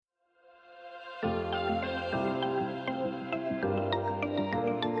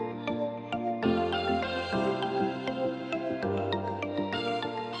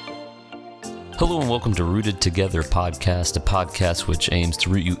Hello and welcome to Rooted Together Podcast, a podcast which aims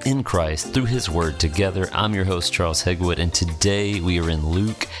to root you in Christ through His Word together. I'm your host, Charles Hegwood, and today we are in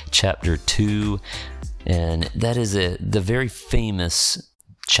Luke chapter 2, and that is the very famous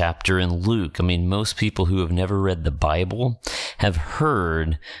chapter in Luke. I mean, most people who have never read the Bible have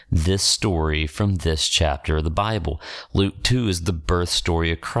heard this story from this chapter of the Bible. Luke 2 is the birth story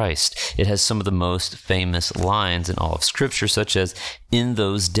of Christ. It has some of the most famous lines in all of Scripture, such as, "In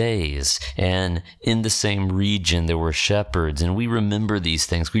those days," and "In the same region there were shepherds," and we remember these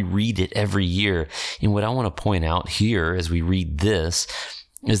things. We read it every year. And what I want to point out here as we read this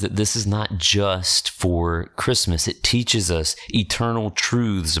is that this is not just for Christmas. It teaches us eternal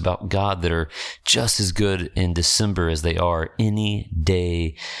truths about God that are just as good in December as they are any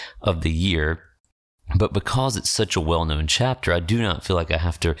day of the year. But because it's such a well-known chapter, I do not feel like I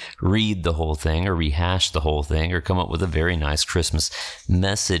have to read the whole thing or rehash the whole thing or come up with a very nice Christmas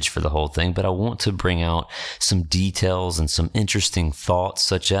message for the whole thing. But I want to bring out some details and some interesting thoughts,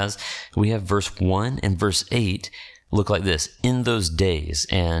 such as we have verse 1 and verse 8 look like this: "In those days,"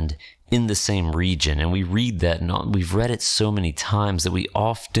 and "in the same region." And we read that, and we've read it so many times that we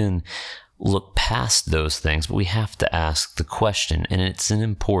often look past those things, but we have to ask the question, and it's an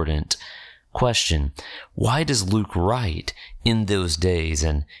important question. Why does Luke write "in those days"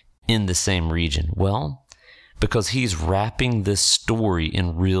 and "in the same region"? Well, because he's wrapping this story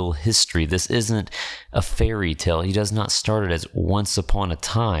in real history. This isn't a fairy tale. He does not start it as once upon a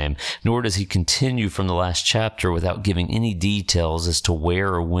time, nor does he continue from the last chapter without giving any details as to where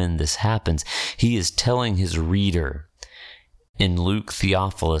or when this happens. He is telling his reader, in Luke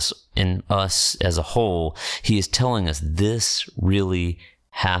Theophilus, in us as a whole, he is telling us this really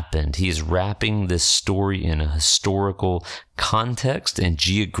happened. He is wrapping this story in a historical context and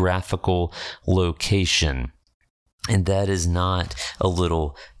geographical location. And that is not a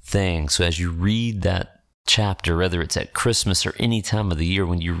little thing. So as you read that chapter, whether it's at Christmas or any time of the year,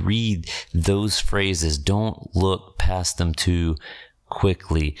 when you read those phrases, don't look past them too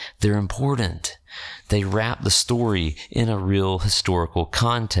quickly. They're important. They wrap the story in a real historical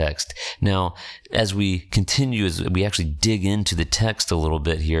context. Now, as we continue, as we actually dig into the text a little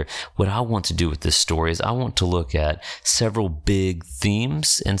bit here, what I want to do with this story is I want to look at several big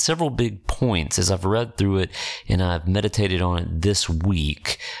themes and several big points as I've read through it and I've meditated on it this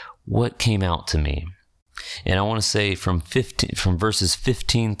week. What came out to me? And I want to say from verses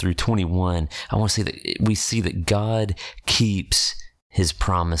 15 through 21, I want to say that we see that God keeps His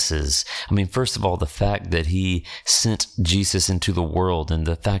promises. I mean, first of all, the fact that He sent Jesus into the world and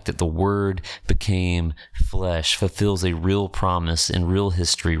the fact that the Word became flesh fulfills a real promise in real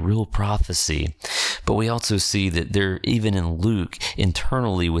history, real prophecy. But we also see that there, even in Luke,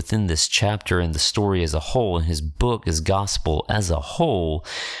 internally within this chapter and the story as a whole, and his book, his gospel as a whole,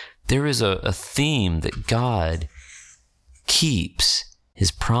 there is a theme that God keeps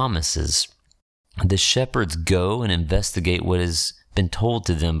His promises. The shepherds go and investigate what has been told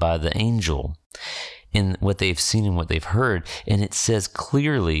to them by the angel in what they've seen and what they've heard. And it says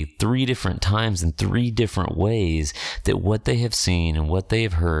clearly 3 different times in 3 different ways that what they have seen and what they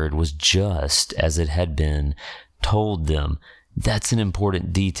have heard was just as it had been told them. That's an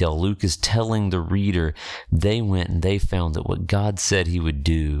important detail. Luke is telling the reader they went and they found that what God said He would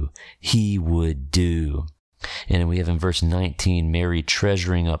do, He would do. And we have in verse 19, Mary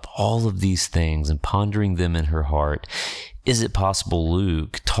treasuring up all of these things and pondering them in her heart. Is it possible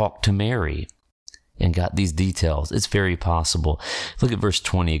Luke talked to Mary and got these details? It's very possible. Look at verse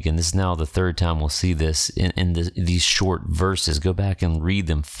 20 again. This is now the 3rd time we'll see this in these short verses. Go back and read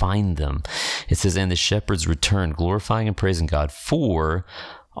them, find them. It says, "And the shepherds returned, glorifying and praising God for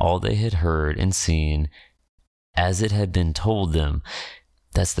all they had heard and seen as it had been told them."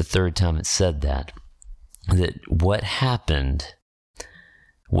 That's the 3rd time it said that what happened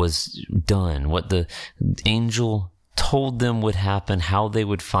was done. What the angel told them would happen, how they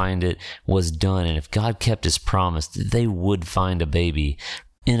would find it, was done. And if God kept His promise that they would find a baby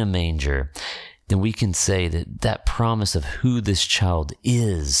in a manger, then we can say that that promise of who this child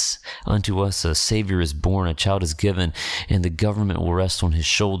is, unto us a Savior is born, a child is given, and the government will rest on His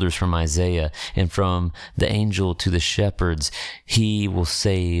shoulders, from Isaiah, and from the angel to the shepherds, He will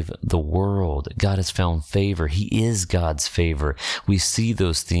save the world. God has found favor. He is God's favor. We see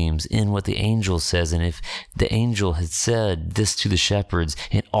those themes in what the angel says, and if the angel had said this to the shepherds,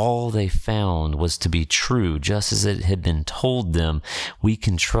 and all they found was to be true, just as it had been told them, we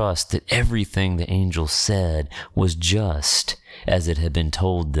can trust that everything the angel said was just as it had been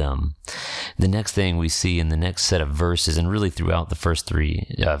told them. The next thing we see in the next set of verses, and really throughout the first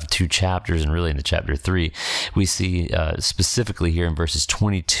two chapters, and really in the chapter 3, we see specifically here in verses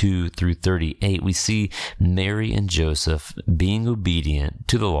 22 through 38, we see Mary and Joseph being obedient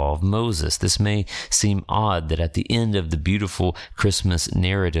to the law of Moses. This may seem odd that at the end of the beautiful Christmas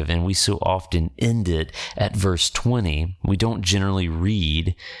narrative, and we so often end it at verse 20, we don't generally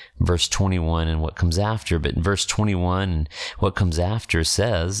read verse 21 and what comes after, but in verse 21 and what comes after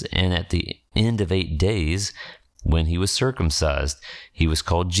says, and at the end of 8 days, when he was circumcised, he was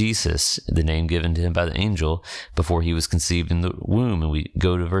called Jesus, the name given to him by the angel before he was conceived in the womb. And we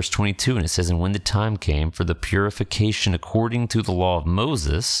go to verse 22, and it says, and when the time came for the purification according to the law of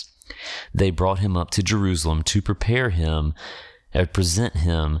Moses, they brought him up to Jerusalem to prepare him and present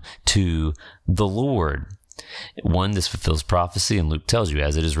him to the Lord. One, this fulfills prophecy, and Luke tells you,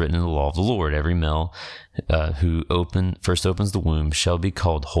 as it is written in the law of the Lord, every male who first opens the womb shall be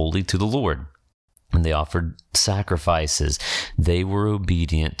called holy to the Lord. And they offered sacrifices. They were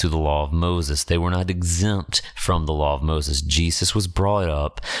obedient to the law of Moses. They were not exempt from the law of Moses. Jesus was brought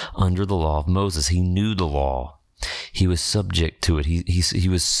up under the law of Moses. He knew the law. He was subject to it. He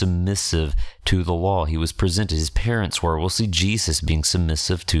was submissive to the law. He was presented. His parents were. We'll see Jesus being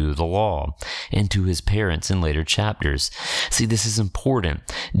submissive to the law and to his parents in later chapters. See, this is important.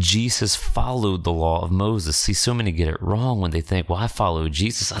 Jesus followed the law of Moses. See, so many get it wrong when they think, well, I follow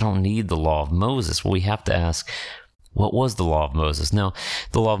Jesus. I don't need the law of Moses. Well, we have to ask, what was the law of Moses? Now,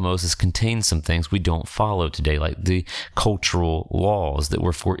 the law of Moses contains some things we don't follow today, like the cultural laws that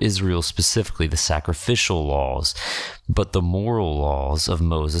were for Israel specifically, the sacrificial laws. But the moral laws of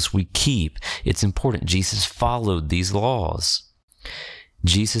Moses we keep. It's important. Jesus followed these laws.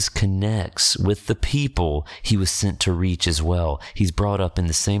 Jesus connects with the people he was sent to reach as well. He's brought up in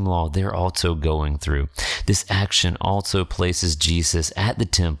the same law they're also going through. This action also places Jesus at the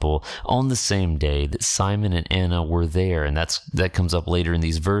temple on the same day that Simon and Anna were there, and that comes up later in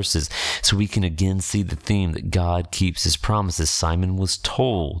these verses. So we can again see the theme that God keeps his promises. Simon was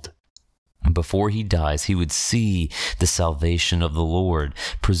told before he dies, he would see the salvation of the Lord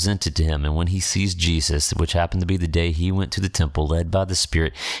presented to him. And when he sees Jesus, which happened to be the day he went to the temple led by the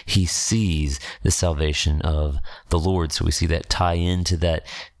Spirit, he sees the salvation of the Lord. So we see that tie into that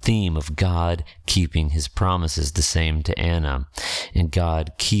theme of God keeping his promises, the same to Anna. And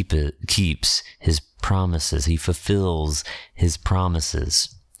God keeps his promises. He fulfills his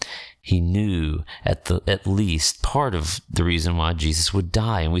promises. He knew at least part of the reason why Jesus would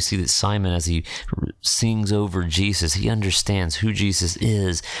die. And we see that Simon, as he sings over Jesus, he understands who Jesus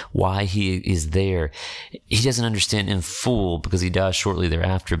is, why he is there. He doesn't understand in full because he dies shortly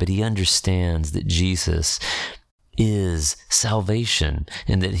thereafter, but he understands that Jesus is salvation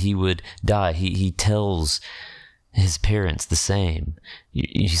and that he would die. He tells his parents the same.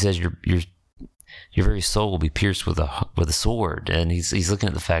 He says, your very soul will be pierced with a sword. And he's looking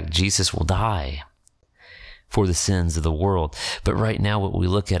at the fact Jesus will die for the sins of the world. But right now what we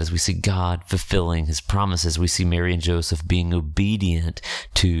look at is we see God fulfilling his promises. We see Mary and Joseph being obedient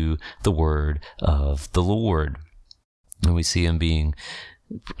to the word of the Lord. And we see him being,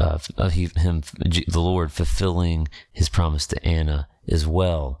 the Lord fulfilling his promise to Anna as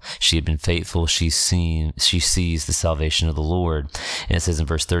well. She had been faithful. She sees the salvation of the Lord. And it says in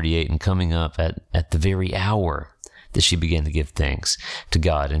verse 38, and coming up at the very hour that she began to give thanks to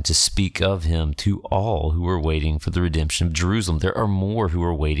God and to speak of him to all who were waiting for the redemption of Jerusalem. There are more who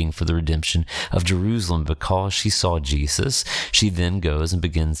are waiting for the redemption of Jerusalem. Because she saw Jesus, she then goes and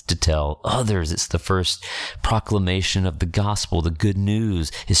begins to tell others. It's the first proclamation of the gospel. The good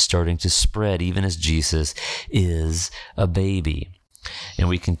news is starting to spread even as Jesus is a baby. And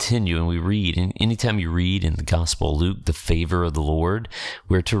we continue and we read, and anytime you read in the Gospel of Luke, the favor of the Lord,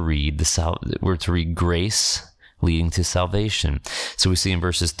 we're to read grace leading to salvation. So we see in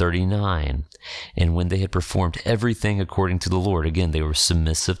verses 39, and when they had performed everything according to the Lord, again, they were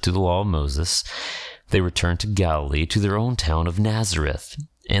submissive to the law of Moses, they returned to Galilee, to their own town of Nazareth.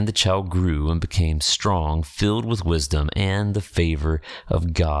 And the child grew and became strong, filled with wisdom, and the favor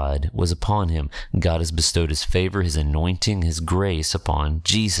of God was upon him. God has bestowed his favor, his anointing, his grace upon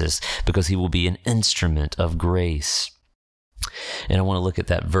Jesus, because he will be an instrument of grace. And I want to look at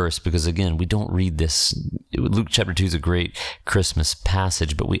that verse because, again, we don't read this. Luke chapter 2 is a great Christmas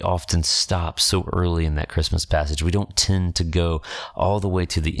passage, but we often stop so early in that Christmas passage. We don't tend to go all the way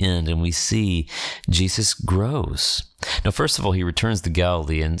to the end, and we see Jesus grows. Now, first of all, he returns to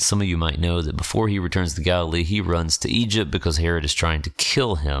Galilee, and some of you might know that before he returns to Galilee, he runs to Egypt because Herod is trying to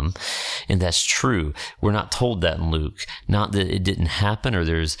kill him, and that's true. We're not told that in Luke. Not that it didn't happen or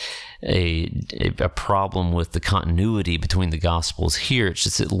there's a problem with the continuity between the Gospels here. It's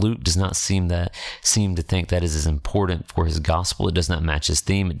just that Luke does not seem to think that is as important for his Gospel. It does not match his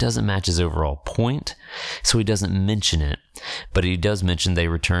theme. It doesn't match his overall point, so he doesn't mention it. But he does mention they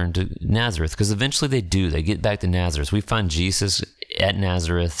return to Nazareth, because eventually they do. They get back to Nazareth. We find Jesus at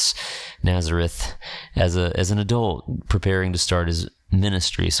Nazareth as an adult preparing to start his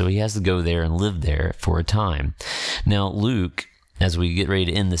ministry. So he has to go there and live there for a time. Now, Luke, as we get ready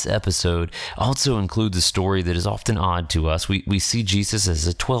to end this episode, also includes a story that is often odd to us. We see Jesus as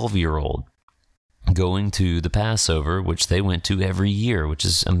a 12-year-old going to the Passover, which they went to every year, which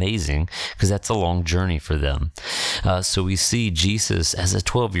is amazing because that's a long journey for them. So we see Jesus as a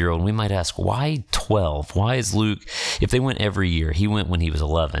 12-year-old. We might ask, why 12? Why is Luke, if they went every year, he went when he was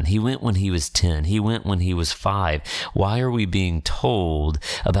 11, he went when he was 10, he went when he was 5. Why are we being told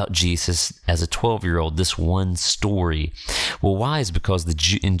about Jesus as a 12-year-old, this one story? Well, why is because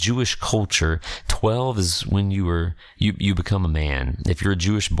in Jewish culture, 12 is when you become a man. If you're a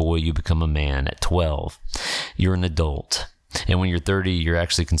Jewish boy, you become a man at 12. You're an adult. And when you're 30, you're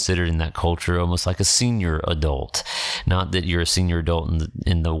actually considered in that culture almost like a senior adult. Not that you're a senior adult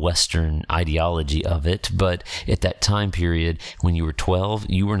in the Western ideology of it, but at that time period, when you were 12,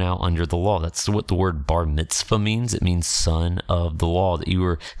 you were now under the law. That's what the word bar mitzvah means. It means son of the law, that you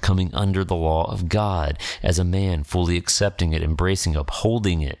were coming under the law of God as a man, fully accepting it, embracing,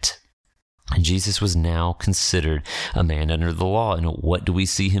 upholding it. And Jesus was now considered a man under the law. And what do we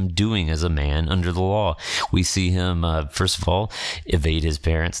see him doing as a man under the law? We see him, first of all, evade his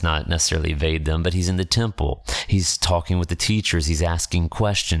parents, not necessarily evade them, but he's in the temple. He's talking with the teachers. He's asking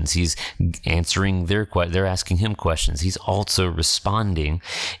questions. He's answering they're asking him questions. He's also responding.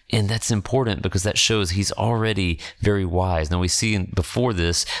 And that's important because that shows he's already very wise. Now we see before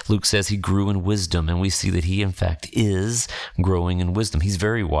this, Luke says he grew in wisdom, and we see that he in fact is growing in wisdom. He's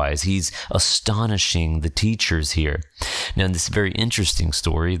very wise. He's astonishing the teachers here. Now in this very interesting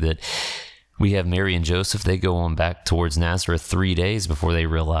story that we have Mary and Joseph, they go on back towards Nazareth 3 days before they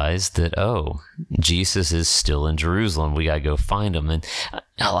realize that, Jesus is still in Jerusalem. We got to go find him. And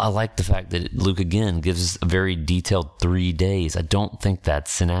I like the fact that Luke again gives us a very detailed 3 days. I don't think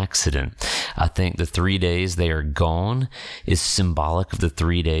that's an accident. I think the 3 days they are gone is symbolic of the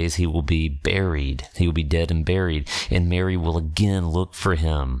 3 days he will be buried. He will be dead and buried. And Mary will again look for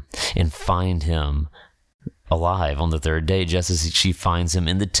him and find him alive on the third day, just as she finds him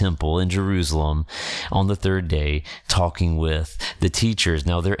in the temple in Jerusalem on the third day, talking with the teachers.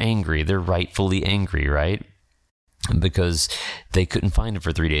 Now they're angry. They're rightfully angry, right? Because they couldn't find him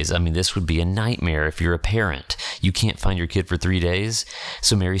for 3 days. I mean, this would be a nightmare if you're a parent. You can't find your kid for 3 days.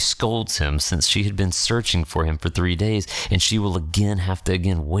 So Mary scolds him since she had been searching for him for 3 days, and she will have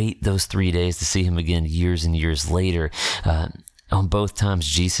to wait those 3 days to see him again years and years later. On both times,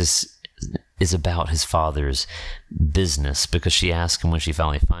 Jesus is about his Father's business, because she asks him when she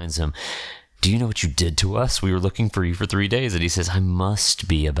finally finds him, "Do you know what you did to us? We were looking for you for 3 days." And he says, "I must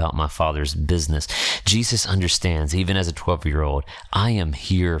be about my Father's business." Jesus understands, even as a 12-year-old, I am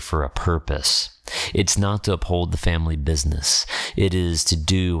here for a purpose. It's not to uphold the family business. It is to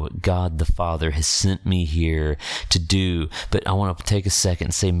do what God the Father has sent me here to do. But I want to take a second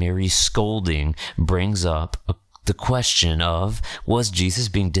and say Mary's scolding brings up the question of, was Jesus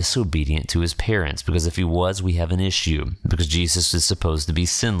being disobedient to his parents? Because if he was, we have an issue, because Jesus is supposed to be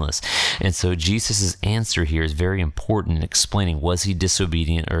sinless. And so Jesus' answer here is very important in explaining, was he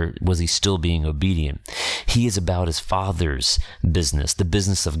disobedient or was he still being obedient? He is about his Father's business, the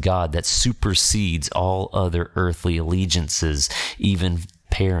business of God that supersedes all other earthly allegiances, even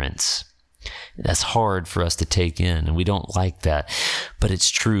parents. That's hard for us to take in, and we don't like that. But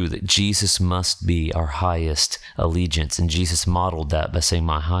it's true that Jesus must be our highest allegiance. And Jesus modeled that by saying,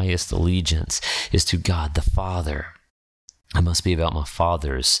 my highest allegiance is to God the Father. I must be about my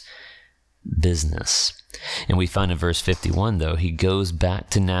Father's business. And we find in verse 51, though, he goes back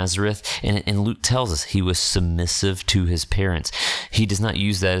to Nazareth, and Luke tells us he was submissive to his parents. He does not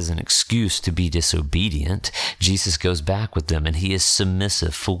use that as an excuse to be disobedient. Jesus goes back with them, and he is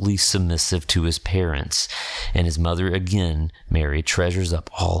submissive, fully submissive to his parents. And his mother, again, Mary, treasures up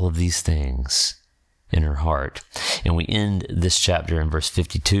all of these things in her heart. And we end this chapter in verse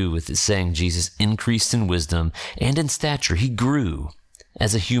 52 with it saying, Jesus increased in wisdom and in stature. He grew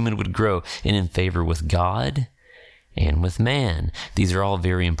as a human would grow, and in favor with God and with man. These are all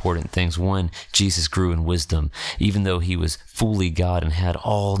very important things. One, Jesus grew in wisdom. Even though he was fully God and had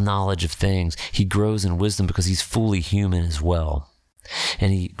all knowledge of things, he grows in wisdom because he's fully human as well.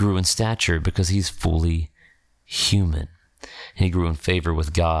 And he grew in stature because he's fully human. And he grew in favor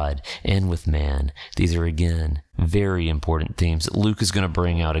with God and with man. These are, again, very important themes that Luke is going to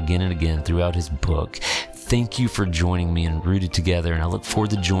bring out again and again throughout his book. Thank you for joining me in Rooted Together, and I look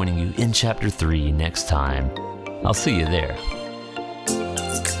forward to joining you in chapter 3 next time. I'll see you there.